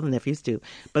to tell the nephews too,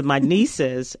 but my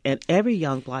nieces and every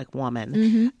young Black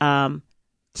woman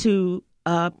to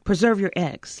preserve your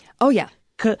eggs. Oh, yeah.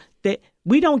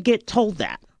 We don't get told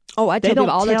that. Oh, I tell people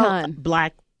all the time.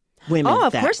 Black women. Oh,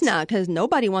 of course not, because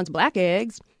nobody wants black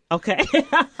eggs. Okay.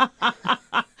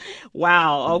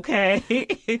 Wow.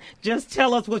 Okay. Just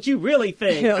tell us what you really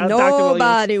think.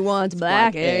 Nobody wants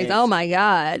black eggs. Oh, my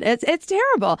God. It's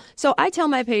terrible. So I tell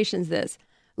my patients this.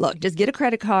 Look, just get a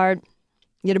credit card.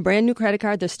 Get a brand new credit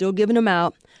card. They're still giving them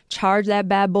out. Charge that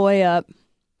bad boy up.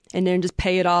 And then just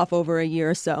pay it off over a year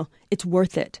or so. It's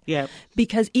worth it. Yeah.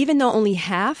 Because even though only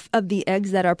half of the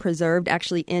eggs that are preserved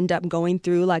actually end up going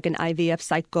through like an IVF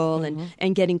cycle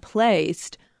and getting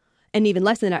placed, and even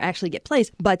less than that actually get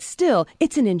placed, but still,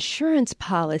 it's an insurance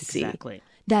policy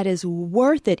that is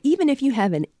worth it, even if you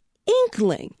have an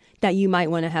inkling that you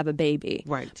might want to have a baby.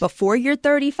 Right. Before you're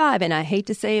 35, and I hate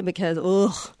to say it because,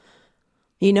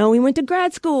 we went to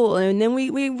grad school, and then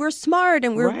we were smart,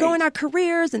 and we were going our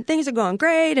careers, and things are going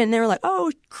great, and they were like, oh,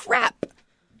 crap,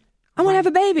 I want to have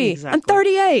a baby. Exactly. I'm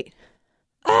 38.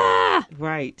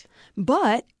 Right.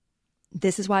 But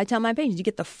this is why I tell my patients, you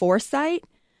get the foresight,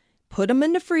 put them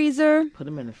in the freezer. Put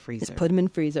them in the freezer. Just put them in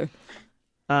the freezer.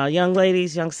 Young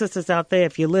ladies, young sisters out there,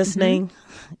 if you're listening,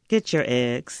 get your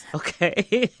eggs,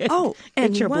 okay? Oh,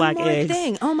 and your one black more eggs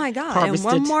thing. Oh, my God.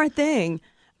 harvested. And one more thing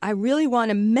I really want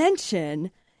to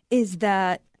mention is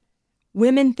that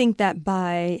women think that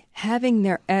by having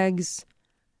their eggs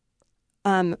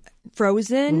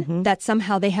frozen, that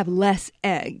somehow they have less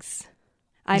eggs.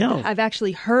 I've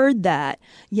actually heard that.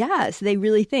 Yes, they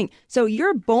really think. So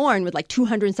you're born with like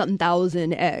 200-something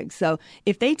thousand eggs. So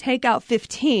if they take out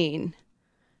 15,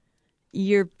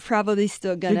 you're probably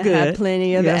still going to have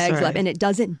plenty of eggs left. And it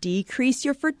doesn't decrease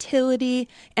your fertility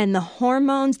and the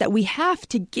hormones that we have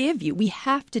to give you. We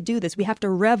have to do this. We have to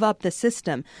rev up the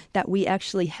system that we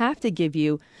actually have to give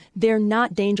you. They're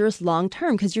not dangerous long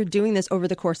term because you're doing this over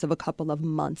the course of a couple of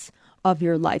months of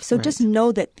your life. So just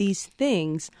know that these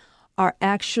things are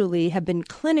actually have been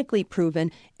clinically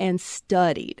proven and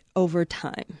studied over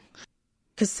time.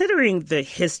 Considering the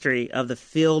history of the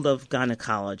field of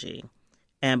gynecology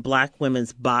and Black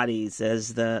women's bodies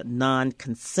as the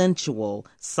non-consensual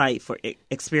site for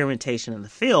experimentation in the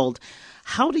field,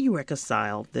 how do you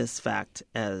reconcile this fact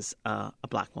as a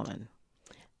Black woman?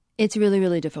 It's really,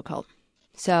 really difficult.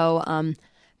 So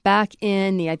back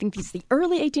in I think it's the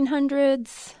early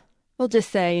 1800s. We'll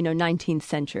just say, 19th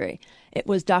century. It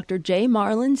was Dr. J.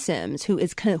 Marlin Sims, who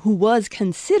was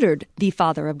considered the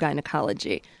father of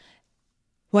gynecology.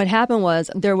 What happened was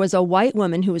there was a white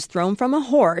woman who was thrown from a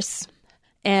horse,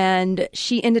 and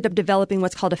she ended up developing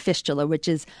what's called a fistula, which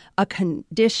is a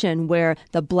condition where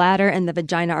the bladder and the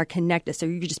vagina are connected. So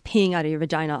you're just peeing out of your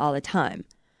vagina all the time.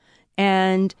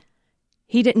 And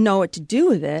he didn't know what to do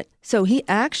with it, so he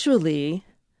actually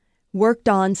worked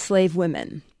on slave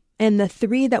women. And the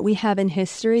three that we have in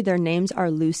history, their names are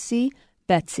Lucy,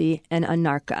 Betsey, and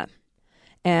Anarcha.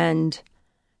 And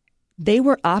they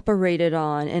were operated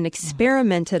on and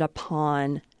experimented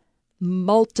upon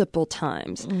multiple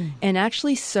times and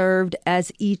actually served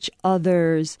as each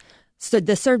other's, served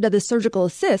as the surgical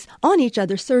assist on each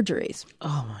other's surgeries.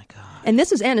 Oh, my God. And this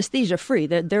was anesthesia-free.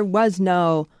 There was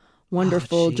no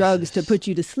wonderful drugs to put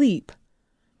you to sleep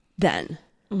then.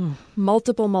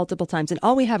 Multiple times. And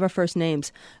all we have are first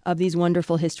names of these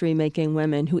wonderful history-making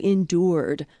women who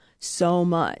endured so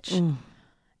much.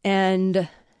 And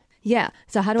yeah,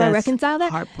 so how do I reconcile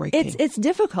that? Heartbreaking. It's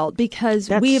difficult because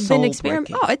we've been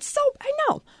experimenting. Oh, it's so, I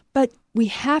know. But we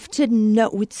have to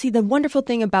know, see the wonderful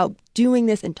thing about doing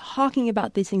this and talking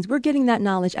about these things, we're getting that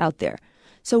knowledge out there.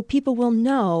 So people will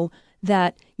know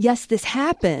that, yes, this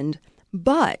happened,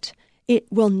 but it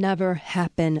will never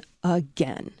happen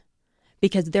again.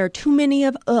 Because there are too many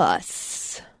of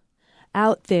us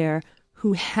out there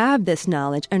who have this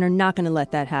knowledge and are not going to let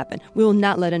that happen. We will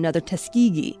not let another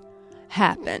Tuskegee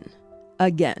happen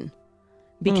again.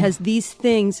 Because these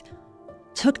things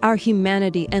took our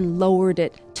humanity and lowered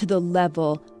it to the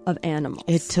level of animals.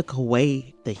 It took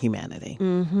away the humanity.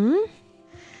 Mm-hmm.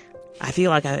 I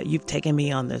feel like you've taken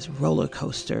me on this roller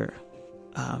coaster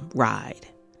ride.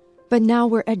 But now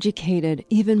we're educated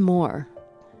even more.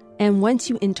 And once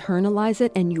you internalize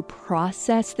it and you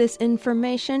process this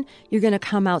information, you're going to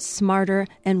come out smarter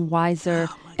and wiser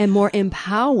and more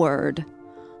empowered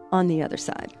on the other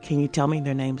side. Can you tell me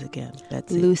their names again,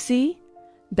 Betsey? Lucy,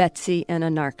 Betsey, and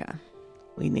Anarcha.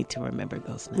 We need to remember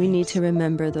those names. We need to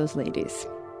remember those ladies.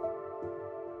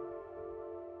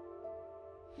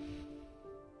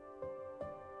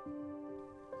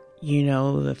 You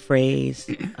know the phrase,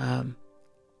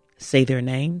 say their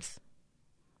names?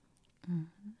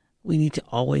 We need to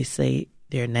always say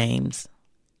their names,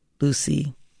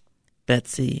 Lucy,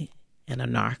 Betsey, and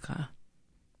Anarcha,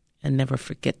 and never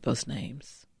forget those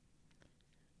names.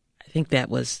 I think that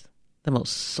was the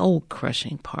most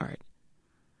soul-crushing part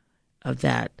of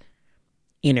that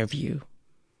interview,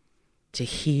 to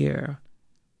hear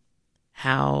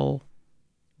how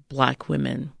Black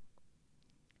women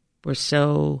were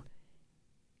so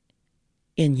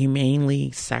inhumanely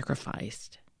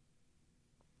sacrificed.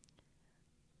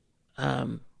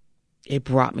 It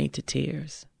brought me to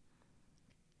tears.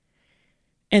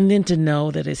 And then to know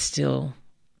that it still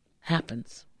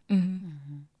happens.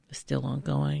 It's still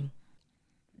ongoing.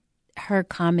 Her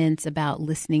comments about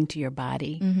listening to your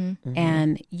body,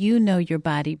 and you know your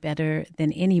body better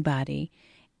than anybody.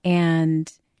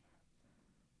 And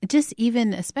just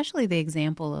even, especially the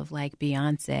example of like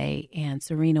Beyonce and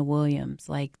Serena Williams,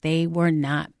 like they were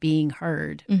not being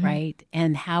heard, right?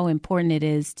 And how important it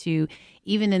is to,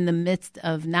 even in the midst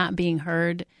of not being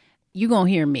heard, you gonna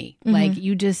hear me. Like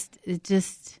you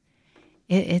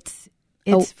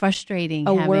it's frustrating.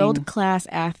 A world-class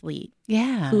athlete.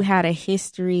 Yeah. Who had a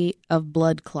history of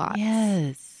blood clots.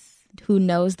 Yes. Who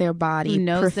knows their body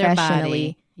professionally. Their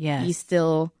body. Yes. You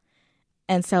still,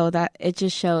 and so that it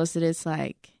just shows that it's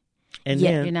like, and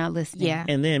then, then you're not listening. Yeah.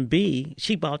 And then B,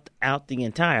 she bought out the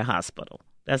entire hospital.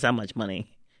 That's how much money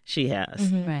she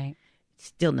has. Right.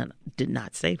 Still did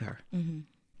not save her.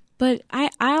 But I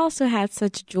also had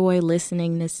such joy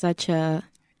listening to such a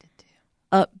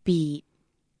upbeat,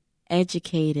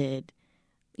 educated,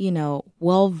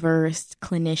 well-versed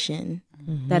clinician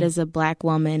that is a Black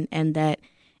woman and that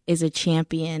is a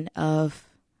champion of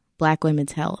Black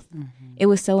women's health. It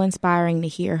was so inspiring to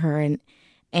hear her,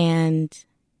 and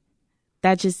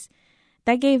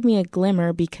that gave me a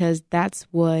glimmer, because that's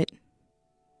what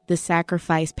the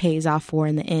sacrifice pays off for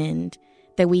in the end,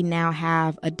 that we now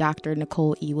have a Dr.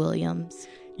 Nicole E. Williams.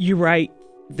 You're right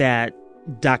that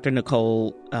Dr.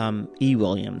 Nicole E.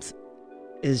 Williams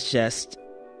is just,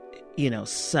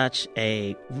 such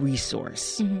a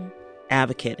resource,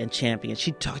 advocate and champion.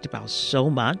 She talked about so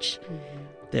much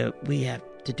that we have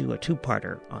to do a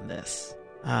two-parter on this.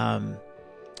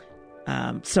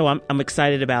 So I'm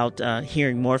excited about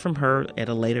hearing more from her at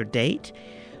a later date.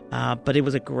 But it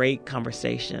was a great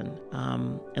conversation,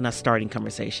 and a starting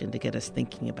conversation to get us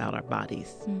thinking about our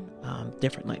bodies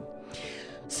differently.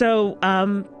 So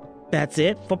That's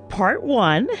it for part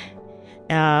 1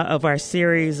 of our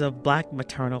series of Black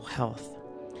Maternal Health.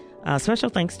 Special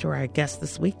thanks to our guest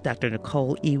this week, Dr.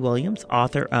 Nicole E. Williams,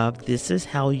 author of This Is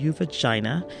How You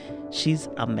Vagina. She's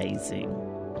amazing.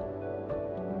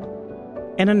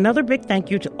 And another big thank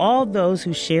you to all those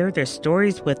who shared their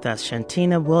stories with us.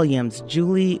 Shantina Williams,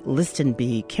 Julie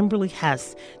Listenby, Kimberly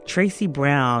Hess, Tracy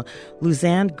Brown,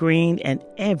 Luzanne Green, and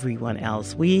everyone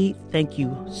else. We thank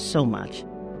you so much.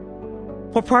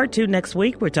 For part 2 next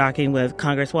week, we're talking with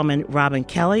Congresswoman Robin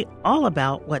Kelly all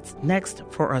about what's next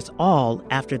for us all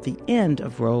after the end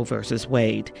of Roe versus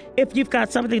Wade. If you've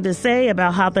got something to say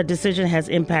about how the decision has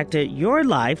impacted your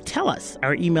life, tell us.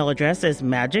 Our email address is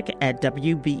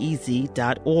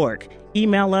magic@wbez.org.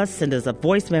 Email us, send us a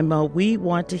voice memo. We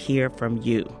want to hear from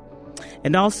you.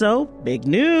 And also, big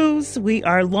news, we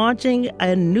are launching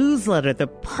a newsletter, the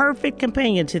perfect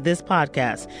companion to this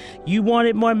podcast. You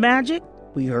wanted more magic?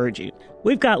 We heard you.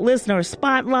 We've got listener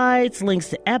spotlights, links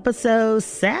to episodes,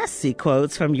 sassy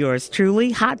quotes from yours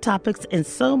truly, hot topics, and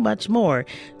so much more.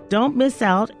 Don't miss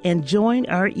out and join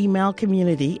our email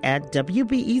community at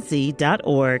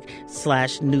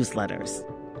wbez.org/newsletters.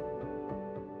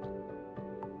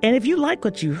 And if you like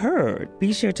what you heard,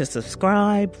 be sure to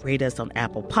subscribe, rate us on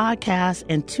Apple Podcasts,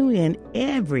 and tune in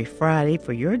every Friday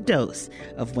for your dose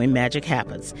of When Magic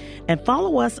Happens. And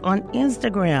follow us on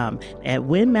Instagram at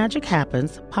When Magic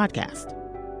Happens Podcast.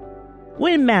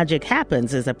 When Magic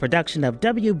Happens is a production of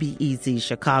WBEZ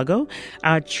Chicago.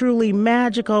 Our truly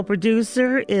magical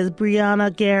producer is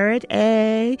Brianna Garrett.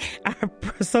 Our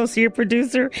associate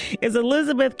producer is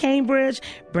Elizabeth Cambridge.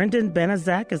 Brendan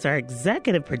Benazak is our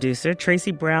executive producer.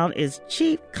 Tracy Brown is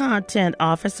chief content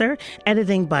officer.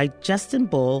 Editing by Justin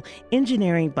Bull.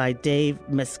 Engineering by Dave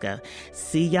Miska.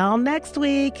 See y'all next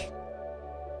week.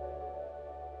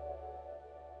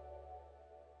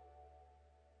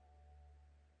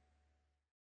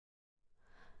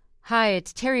 Hi,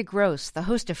 it's Terry Gross, the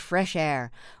host of Fresh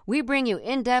Air. We bring you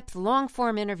in-depth,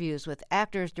 long-form interviews with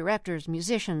actors, directors,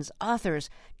 musicians, authors,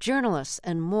 journalists,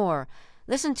 and more.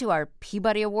 Listen to our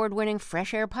Peabody Award-winning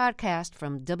Fresh Air podcast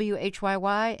from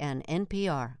WHYY and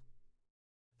NPR.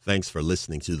 Thanks for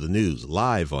listening to the news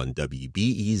live on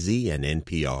WBEZ and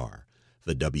NPR.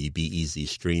 The WBEZ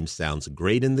stream sounds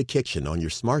great in the kitchen on your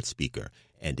smart speaker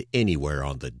and anywhere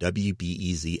on the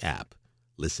WBEZ app.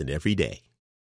 Listen every day.